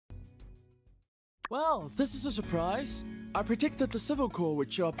Well, this is a surprise. I predicted the Civil Corps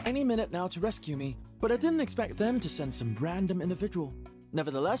would show up any minute now to rescue me, but I didn't expect them to send some random individual.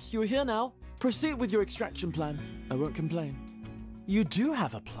 Nevertheless, you're here now. Proceed with your extraction plan. I won't complain. You do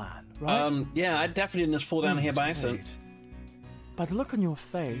have a plan, right? Yeah, I definitely didn't just fall down here by accident. By the look on your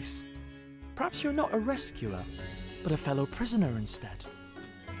face, perhaps you're not a rescuer, but a fellow prisoner instead.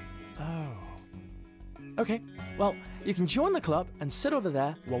 Oh. Okay, well, you can join the club and sit over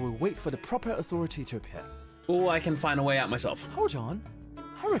there while we wait for the proper authority to appear. Or I can find a way out myself. Hold on.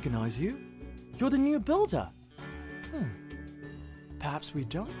 I recognize you. You're the new builder. Perhaps we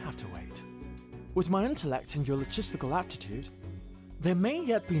don't have to wait. With my intellect and your logistical aptitude, there may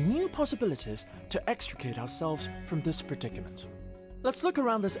yet be new possibilities to extricate ourselves from this predicament. Let's look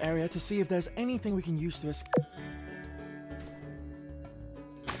around this area to see if there's anything we can use to escape.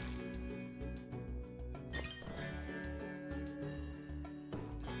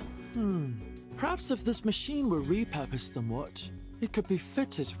 Perhaps if this machine were repurposed somewhat, it could be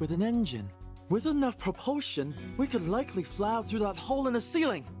fitted with an engine. With enough propulsion, we could likely fly out through that hole in the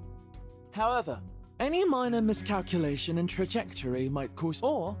ceiling. However, any minor miscalculation in trajectory might cause...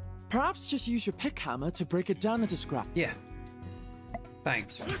 Or perhaps just use your pick hammer to break it down into scrap. Yeah.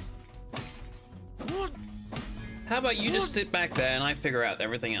 Thanks. How about you just sit back there and I figure out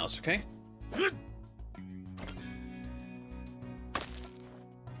everything else, okay?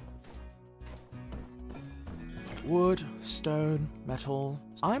 Wood, stone, metal...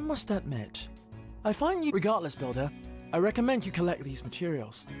 I must admit, I find you... Regardless, builder, I recommend you collect these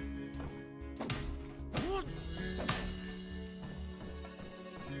materials.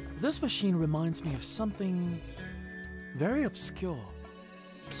 This machine reminds me of something... very obscure.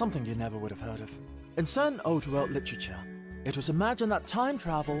 Something you never would have heard of. In certain old world literature, it was imagined that time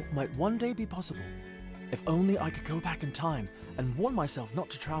travel might one day be possible. If only I could go back in time and warn myself not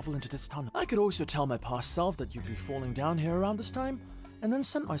to travel into this tunnel. I could also tell my past self that you'd be falling down here around this time, and then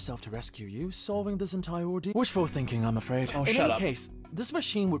sent myself to rescue you, solving this entire ordeal. Wishful thinking, I'm afraid. Oh, in shut any up. case, this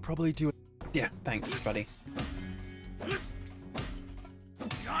machine would probably do it. Yeah, thanks, buddy.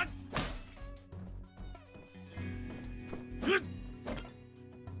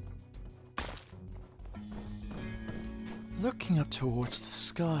 Looking up towards the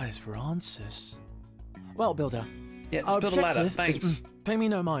skies for answers. Well, builder. Yeah, let's build a ladder, thanks. Is, pay me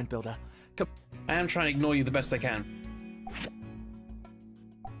no mind, builder. I am trying to ignore you the best I can.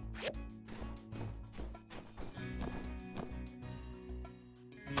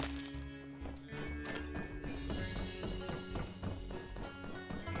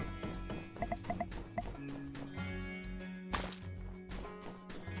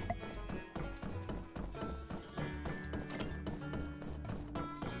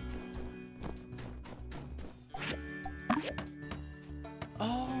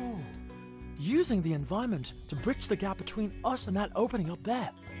 Oh, using the environment to bridge the gap between us and that opening up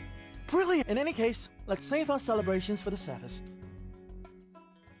there. Brilliant! In any case, let's save our celebrations for the surface.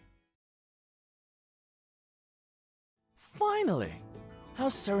 Finally! How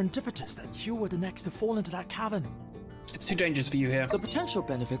serendipitous that you were the next to fall into that cavern. It's too dangerous for you here. The potential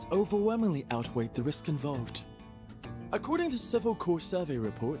benefits overwhelmingly outweighed the risk involved. According to Civil Corps survey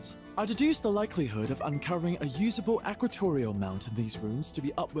reports, I deduced the likelihood of uncovering a usable equatorial mount in these rooms to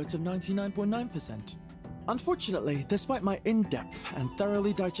be upwards of 99.9%. Unfortunately, despite my in-depth and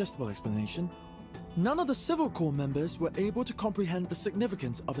thoroughly digestible explanation, none of the Civil Corps members were able to comprehend the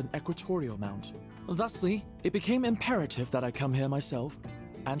significance of an equatorial mount. Thusly, it became imperative that I come here myself,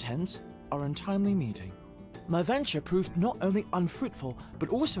 and hence, our untimely meeting. My venture proved not only unfruitful, but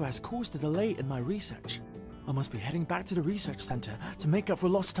also has caused a delay in my research. I must be heading back to the research center to make up for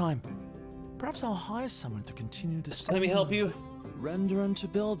lost time. Perhaps I'll hire someone to continue this. Let me help you. Render unto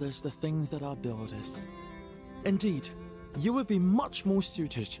builders the things that are builders. Indeed, you would be much more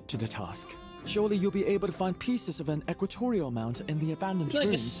suited to the task. Surely you'll be able to find pieces of an equatorial mount in the abandoned Can I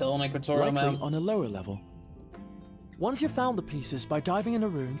rooms, just sell an equatorial likely mount? on a lower level. Once you've found the pieces by diving in the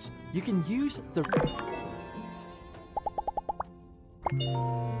ruins, you can use the...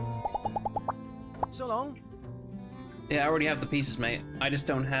 So long. Yeah, I already have the pieces, mate. I just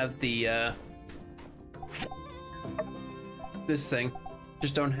don't have the, this thing.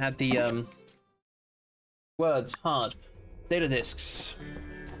 Just don't have the, words hard. Data disks.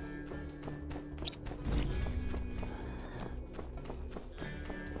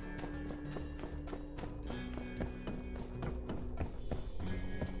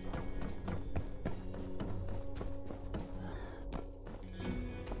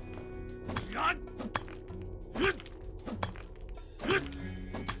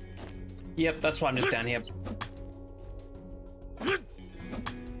 Yep, that's why I'm just down here.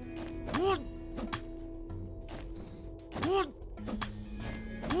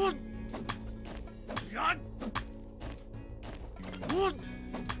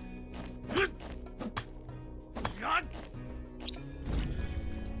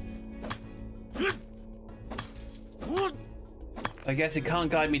 I guess it can't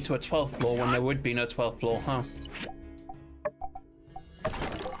guide me to a 12th floor when there would be no 12th floor, huh?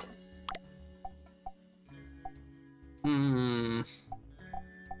 Hmm.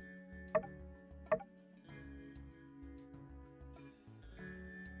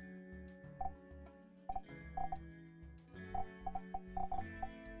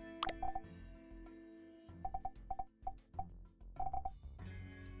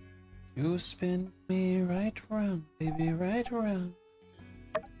 You spin me right round, baby, right around.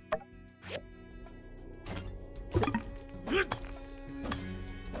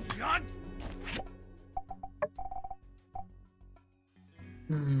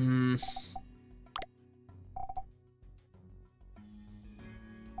 Hmm.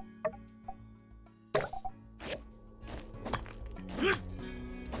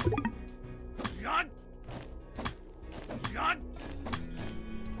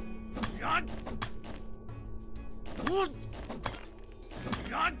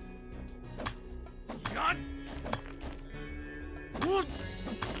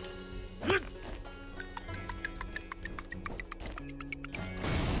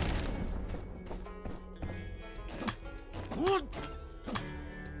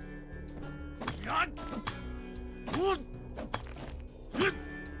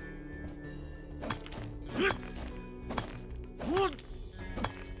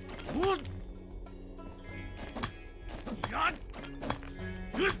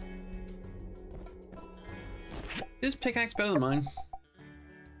 Is pickaxe better than mine?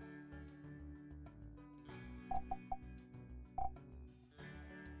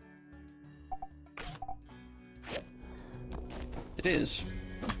 It is.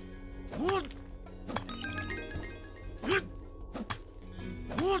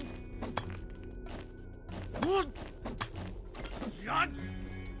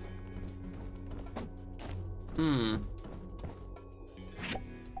 Hmm.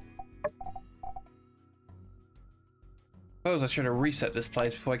 Suppose I should have reset this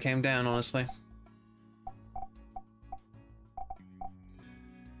place before I came down, honestly.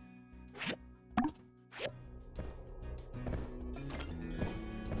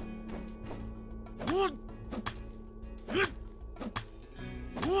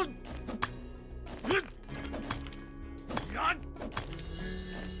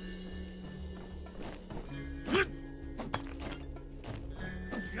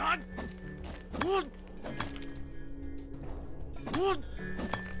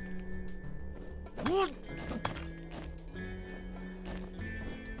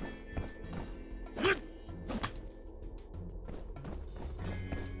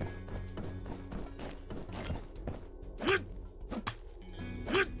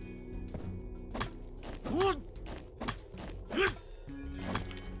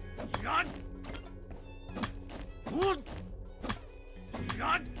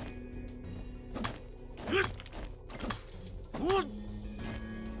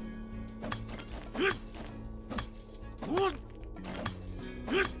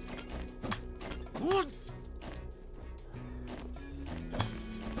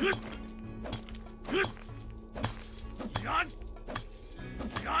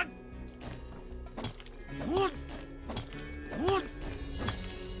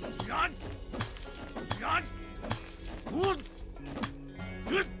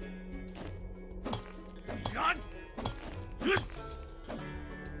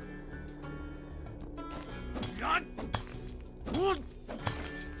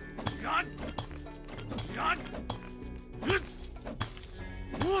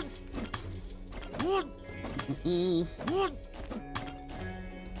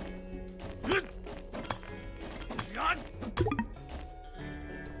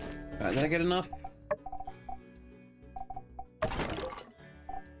 Alright, did I get enough?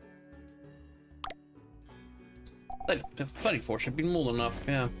 34 should be more than enough,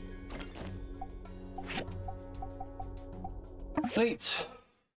 yeah. Right.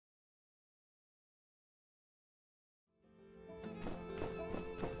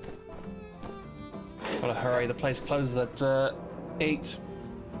 Gotta hurry, the place closes at 8.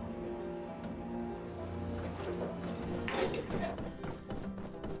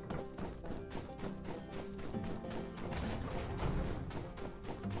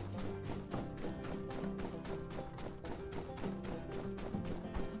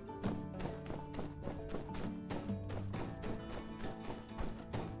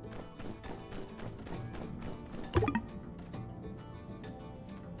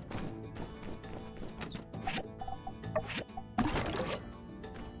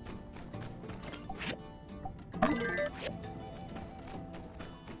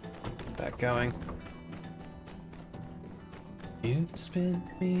 Going. You spin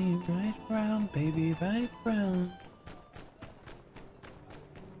me right round, baby, right round.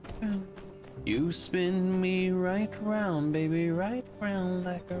 You spin me right round, baby, right round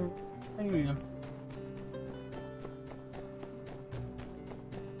like a radio.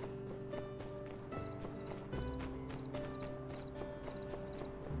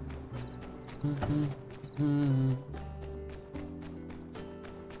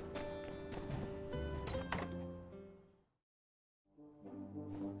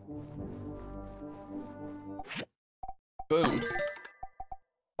 Boom.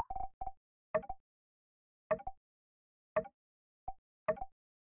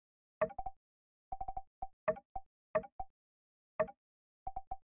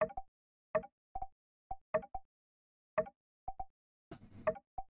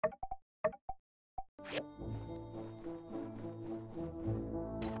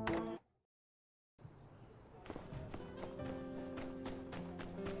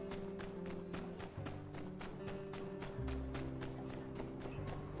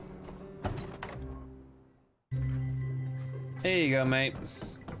 There you go, mate.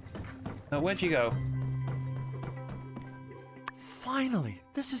 Where'd you go? Finally,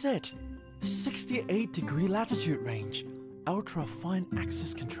 this is it. 68-degree latitude range. Ultra fine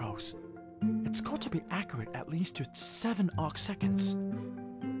axis controls. It's got to be accurate at least to 7 arc seconds.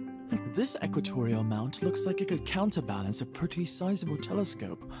 This equatorial mount looks like it could counterbalance a pretty sizable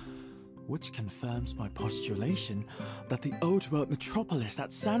telescope, which confirms my postulation that the old world metropolis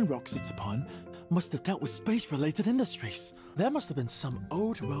that Sandrock sits upon must have dealt with space-related industries. There must have been some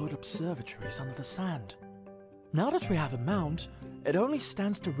old world observatories under the sand. Now that we have a mount, it only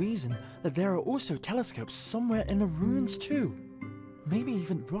stands to reason that there are also telescopes somewhere in the ruins too. Maybe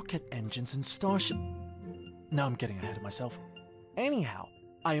even rocket engines and starship... No, I'm getting ahead of myself. Anyhow,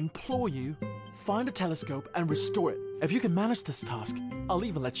 I implore you, find a telescope and restore it. If you can manage this task, I'll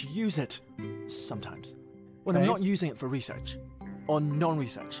even let you use it. Sometimes. When I'm not using it for research. Or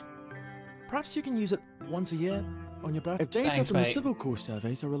non-research. Perhaps you can use it once a year on your birthday. If data from the Civil Corps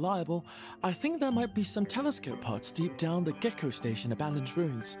surveys are reliable, I think there might be some telescope parts deep down the Gecko Station abandoned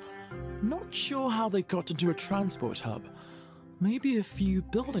ruins. Not sure how they got into a transport hub. Maybe a few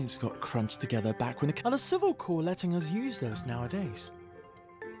buildings got crunched together back when it... And the Civil Corps letting us use those nowadays.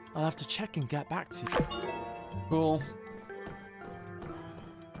 I'll have to check and get back to you. Cool.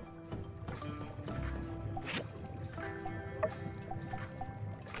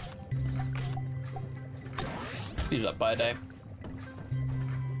 Speed it up by a day.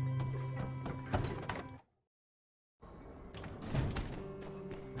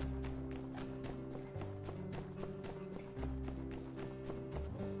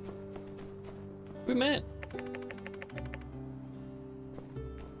 We met.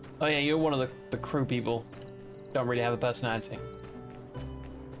 Oh yeah, you're one of the crew people. Don't really have a personality.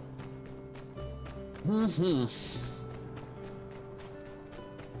 Mm-hmm.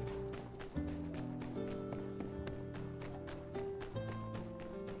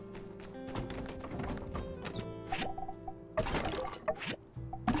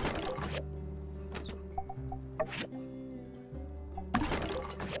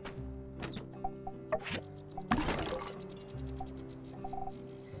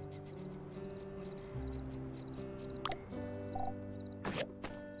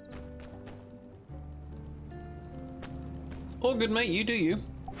 All good, mate. You do you.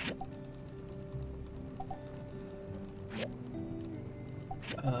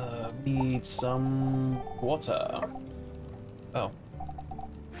 Need some water. Oh.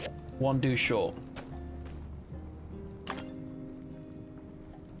 One do short.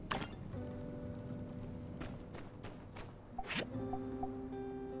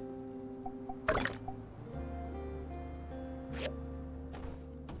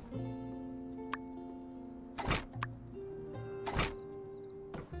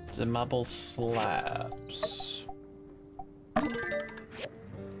 The marble slabs.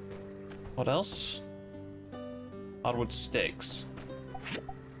 What else? Hardwood sticks.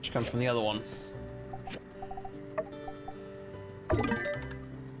 Which come from the other one.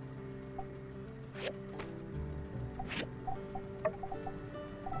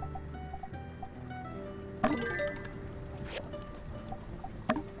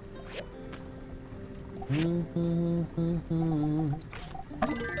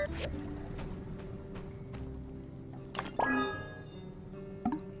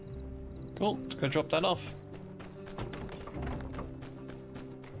 Cool, let's go drop that off.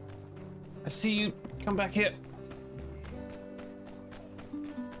 I see you. Come back here.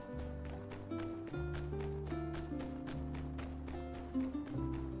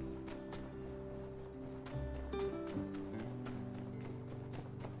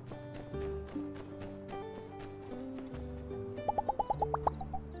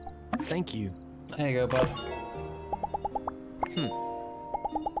 Thank you. There you go, bud.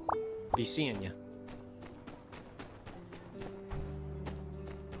 Be seeing you.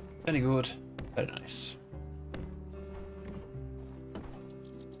 Very good. Very nice.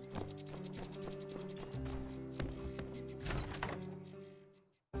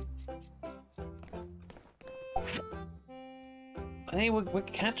 Hey, we're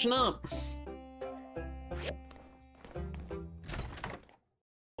catching up.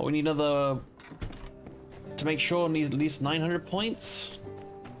 Oh, we need another... To make sure, we need at least 900 points.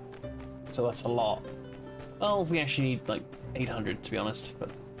 So that's a lot. Well, we actually need like 800 to be honest, but...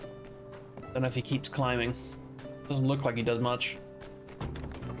 Don't know if he keeps climbing. Doesn't look like he does much.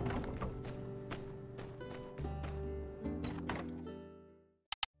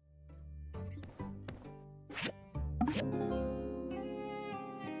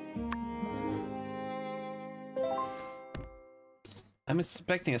 I'm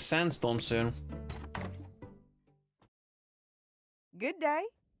expecting a sandstorm soon. Good day.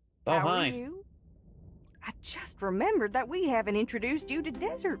 Oh, How hi. are you? I just remembered that we haven't introduced you to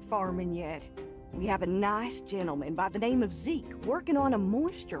desert farming yet. We have a nice gentleman by the name of Zeke working on a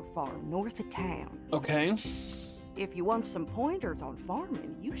moisture farm north of town. Okay. If you want some pointers on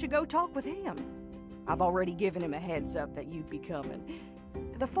farming, you should go talk with him. I've already given him a heads up that you'd be coming.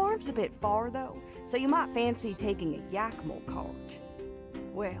 The farm's a bit far, though, so you might fancy taking a Yakima cart.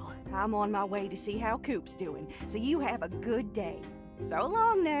 Well, I'm on my way to see how Coop's doing, so you have a good day. So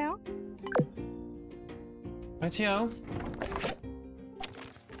long now. Rightio.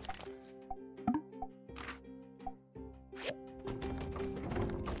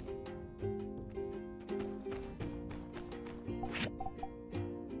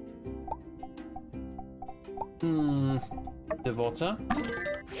 The water.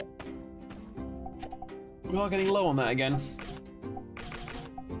 We are getting low on that again.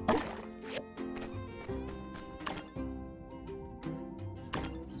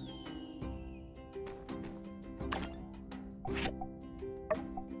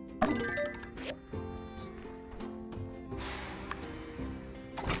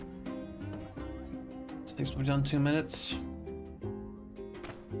 Six, we've done 2 minutes.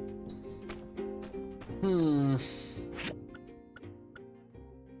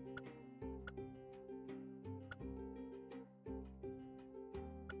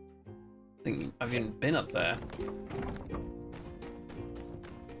 I think I've even been up there.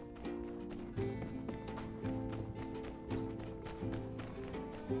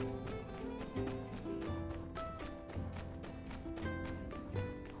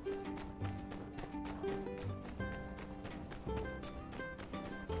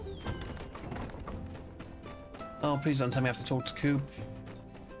 Oh, please don't tell me I have to talk to Coop.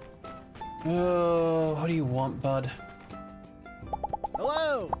 Oh, what do you want, bud?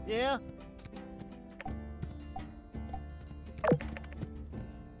 Hello, yeah?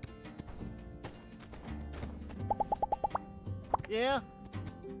 Yeah?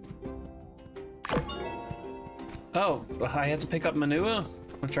 Oh, I had to pick up manure,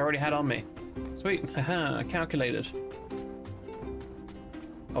 which I already had on me. Sweet, haha, I calculated.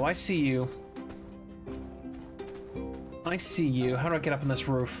 Oh, I see you. I see you. How do I get up on this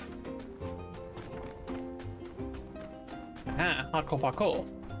roof? Ah, hardcore parkour.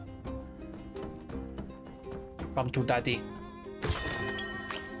 Come to daddy.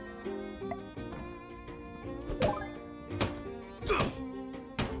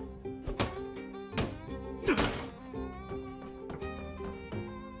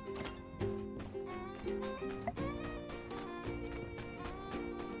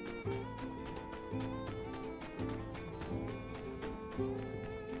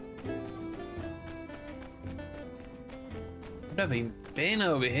 I've never been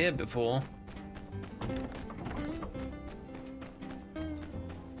over here before.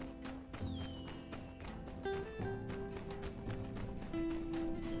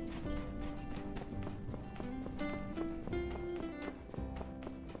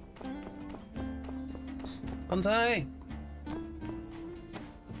 Bonsai!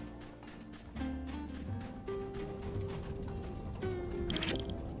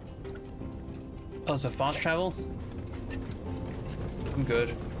 Oh, it's a fast travel? I'm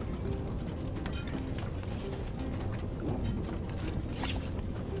good.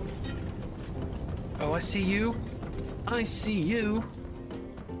 Oh, I see you. I see you.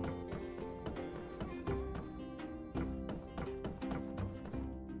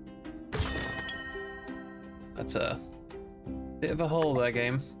 That's a bit of a hole there,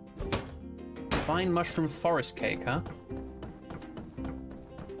 game. Fine mushroom forest cake, huh?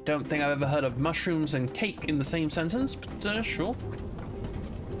 Don't think I've ever heard of mushrooms and cake in the same sentence, but sure.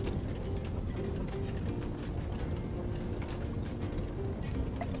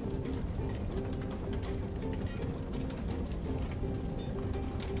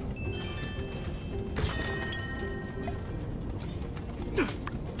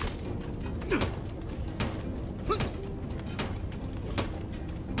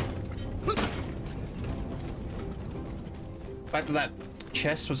 fact that that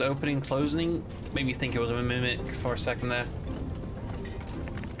chest was opening and closing made me think it was a mimic for a second there.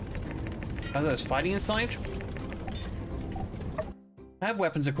 Oh, there's fighting inside? I have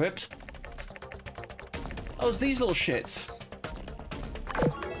weapons equipped. Oh, it's these little shits.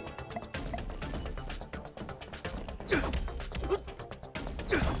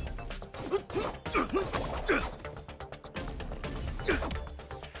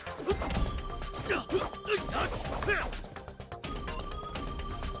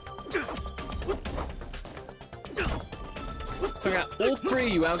 So yeah, all three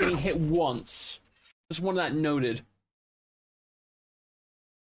of you are getting hit once. Just wanted that noted.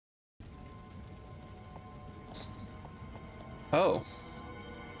 Oh.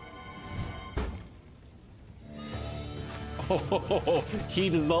 Oh, he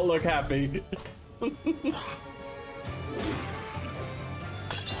does not look happy.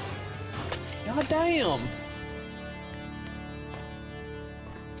 God damn.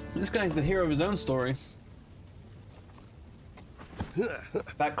 This guy's the hero of his own story.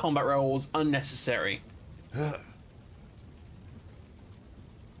 That combat roll was unnecessary.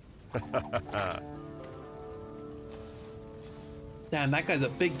 Damn, that guy's a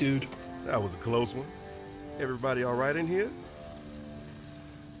big dude. That was a close one. Everybody all right in here?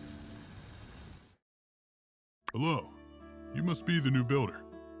 Hello. You must be the new builder.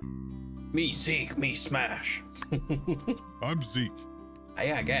 Me Zeke, me Smash. I'm Zeke.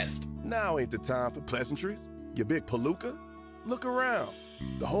 Hey, I guessed. Now ain't the time for pleasantries. You big palooka. Look around.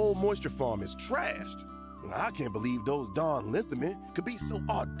 The whole moisture farm is trashed. I can't believe those darn lizardmen could be so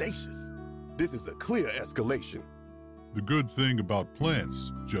audacious. This is a clear escalation. The good thing about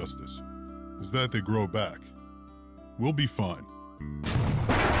plants, Justice, is that they grow back. We'll be fine.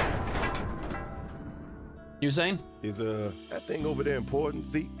 You were saying? Is that thing over there important?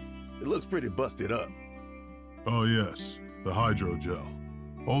 See? It looks pretty busted up. Oh yes, the hydrogel.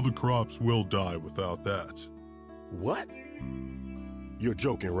 All the crops will die without that. What? You're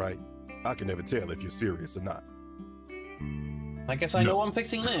joking, right? I can never tell if you're serious or not. I guess I know what I'm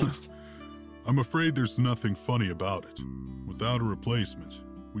fixing next. I'm afraid there's nothing funny about it. Without a replacement,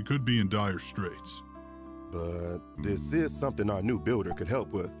 we could be in dire straits. But this is something our new builder could help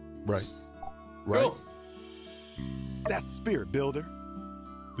with, right? Right? Cool. That's the spirit, builder.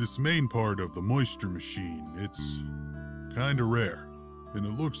 This main part of the moisture machine, it's kinda rare, and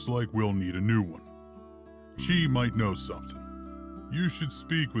it looks like we'll need a new one. Chi might know something. You should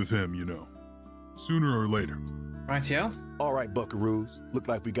speak with him, you know. Sooner or later. Rightio. All right, buckaroos. Look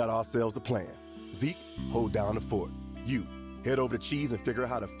like we got ourselves a plan. Zeke, hold down the fort. You, head over to Cheese and figure out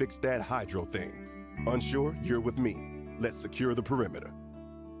how to fix that hydro thing. Unsure, you're with me. Let's secure the perimeter.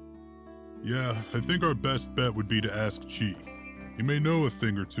 Yeah, I think our best bet would be to ask Chi. He may know a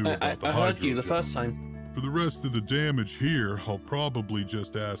thing or two about the I heard you the hydrogel. first time. For the rest of the damage here, I'll probably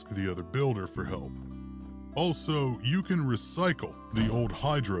just ask the other builder for help. Also, you can recycle the old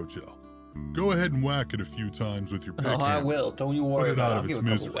hydrogel. Go ahead and whack it a few times with your pick Oh, I hammer. will. Don't you worry Put it about out it. I'll of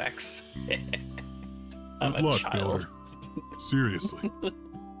give its a couple misery. whacks. I'm Good a luck, child. builder. Seriously.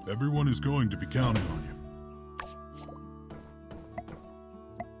 Everyone is going to be counting on you.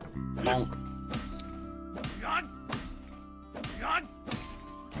 Bonk.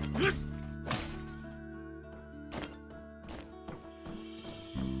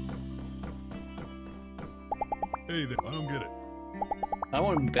 Hey there, I don't get it. I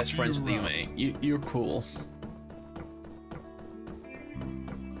want to be best friends with you, You're mate. You're cool.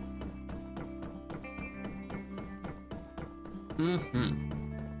 Mm-hmm.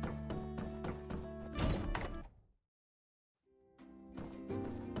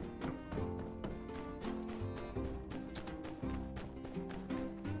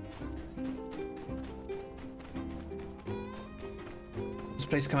 This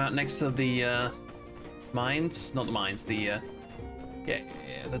place come out next to the mines? Not the mines, the yeah,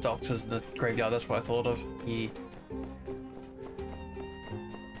 the doctors and the graveyard, that's what I thought of. Yeah.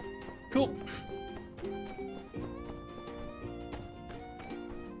 Cool.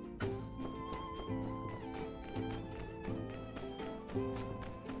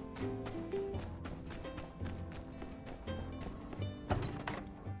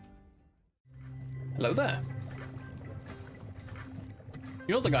 Hello there.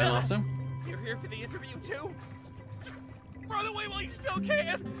 You're not the guy I'm after. You're here for the interview too? Run away while you still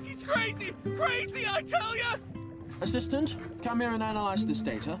can! He's crazy! Crazy, I tell ya! Assistant, come here and analyze this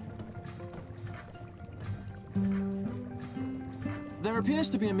data. There appears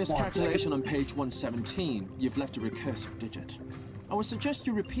to be a miscalculation on page 117. You've left a recursive digit. I would suggest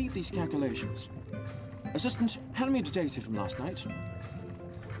you repeat these calculations. Assistant, hand me the data from last night.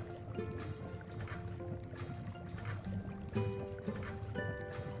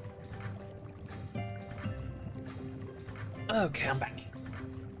 Okay, I'm back.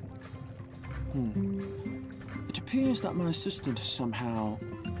 It appears that my assistant has somehow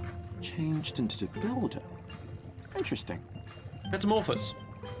changed into the builder. Interesting. Metamorphosis.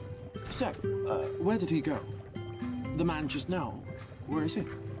 So, where did he go? The man just now. Where is he?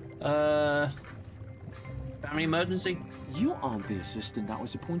 Family emergency? You aren't the assistant that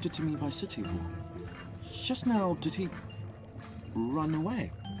was appointed to me by City Hall. Just now, did he run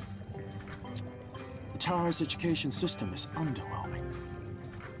away? The tower's education system is underwhelming.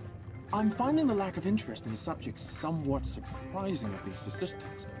 I'm finding the lack of interest in the subject somewhat surprising of these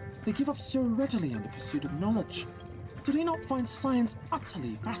assistants. They give up so readily in the pursuit of knowledge. Do they not find science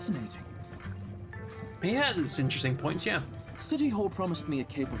utterly fascinating? He has its interesting points, yeah. City Hall promised me a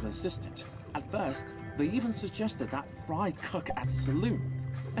capable assistant. At first, they even suggested that fried cook at the saloon.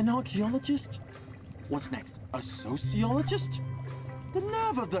 An archaeologist? What's next? A sociologist? The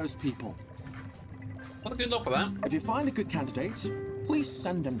nerve of those people! Well, good luck with that. If you find a good candidate, please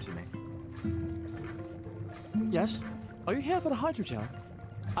send them to me. Yes? Are you here for the hydrogel?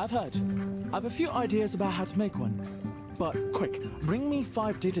 I've heard. I have a few ideas about how to make one. But quick, bring me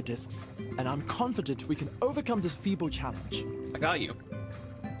 5 data disks, and I'm confident we can overcome this feeble challenge. I got you.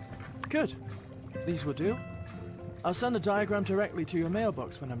 Good. These will do. I'll send a diagram directly to your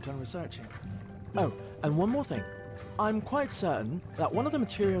mailbox when I'm done researching. Oh, and one more thing. I'm quite certain that one of the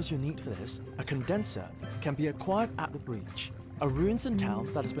materials you need for this, a condenser, can be acquired at the breach, a ruins in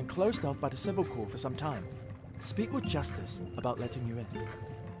town that has been closed off by the Civil Corps for some time. Speak with Justice about letting you in.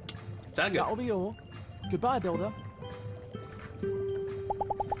 Sound good. That'll be all. Goodbye, Builder.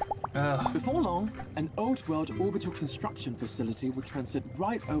 Before long, an old-world orbital construction facility will transit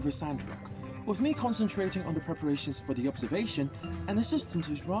right over Sandrock, with me concentrating on the preparations for the observation, an assistant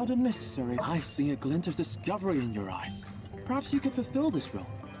is rather necessary. I see a glint of discovery in your eyes. Perhaps you can fulfill this role.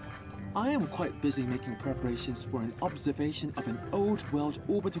 I am quite busy making preparations for an observation of an old-world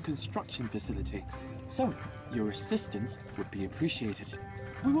orbital construction facility, so your assistance would be appreciated.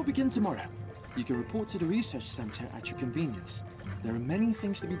 We will begin tomorrow. You can report to the research center at your convenience. There are many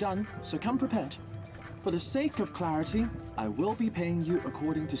things to be done, so come prepared. For the sake of clarity, I will be paying you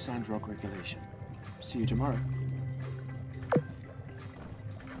according to Sandrock regulation. See you tomorrow.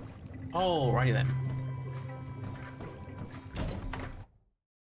 Alrighty then.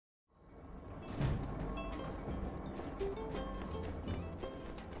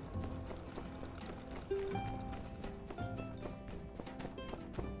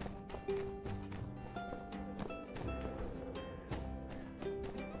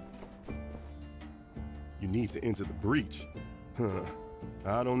 You need to enter the breach.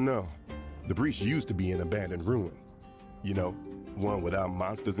 I don't know. The breach used to be in abandoned ruins. You know, one without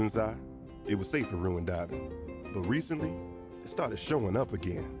monsters inside. It was safe for ruin diving. But recently, it started showing up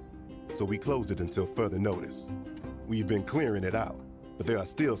again. So we closed it until further notice. We've been clearing it out, but there are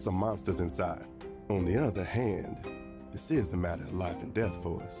still some monsters inside. On the other hand, this is a matter of life and death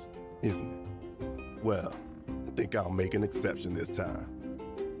for us, isn't it? Well, I think I'll make an exception this time.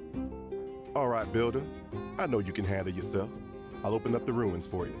 All right, Builder. I know you can handle yourself. I'll open up the ruins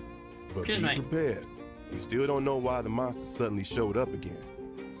for you. But Cheers, be mate. prepared. We still don't know why the monster suddenly showed up again.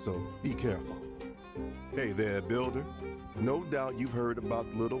 So be careful. Hey there, Builder. No doubt you've heard about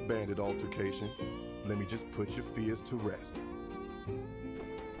the little bandit altercation. Let me just put your fears to rest.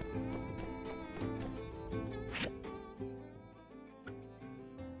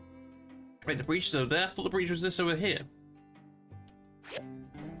 Wait, the breach is over there? I thought the breach was this over here.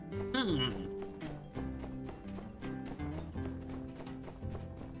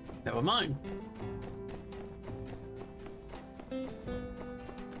 Never mind.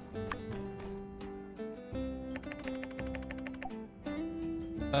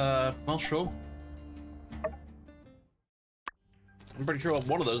 Well, sure. I'm pretty sure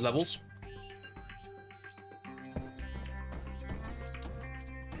one of those levels.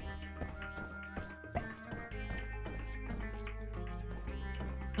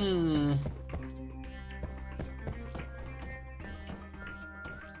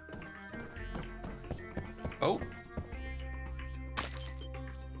 Oh.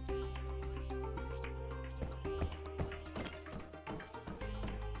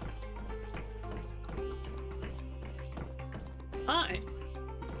 Hi.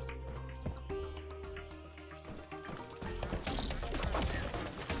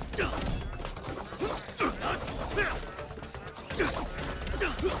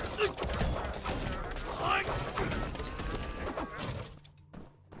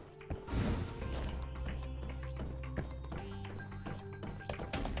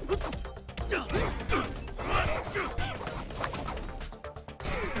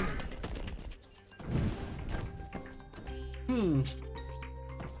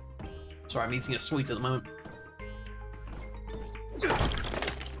 Sorry, I'm eating a sweet at the moment.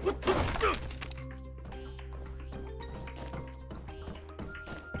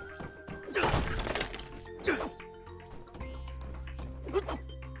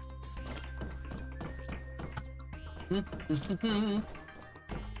 If you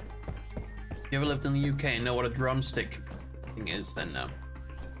ever lived in the UK and know what a drumstick thing is, then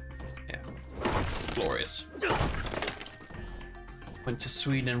yeah, glorious. Went to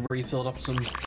Sweden and refilled up some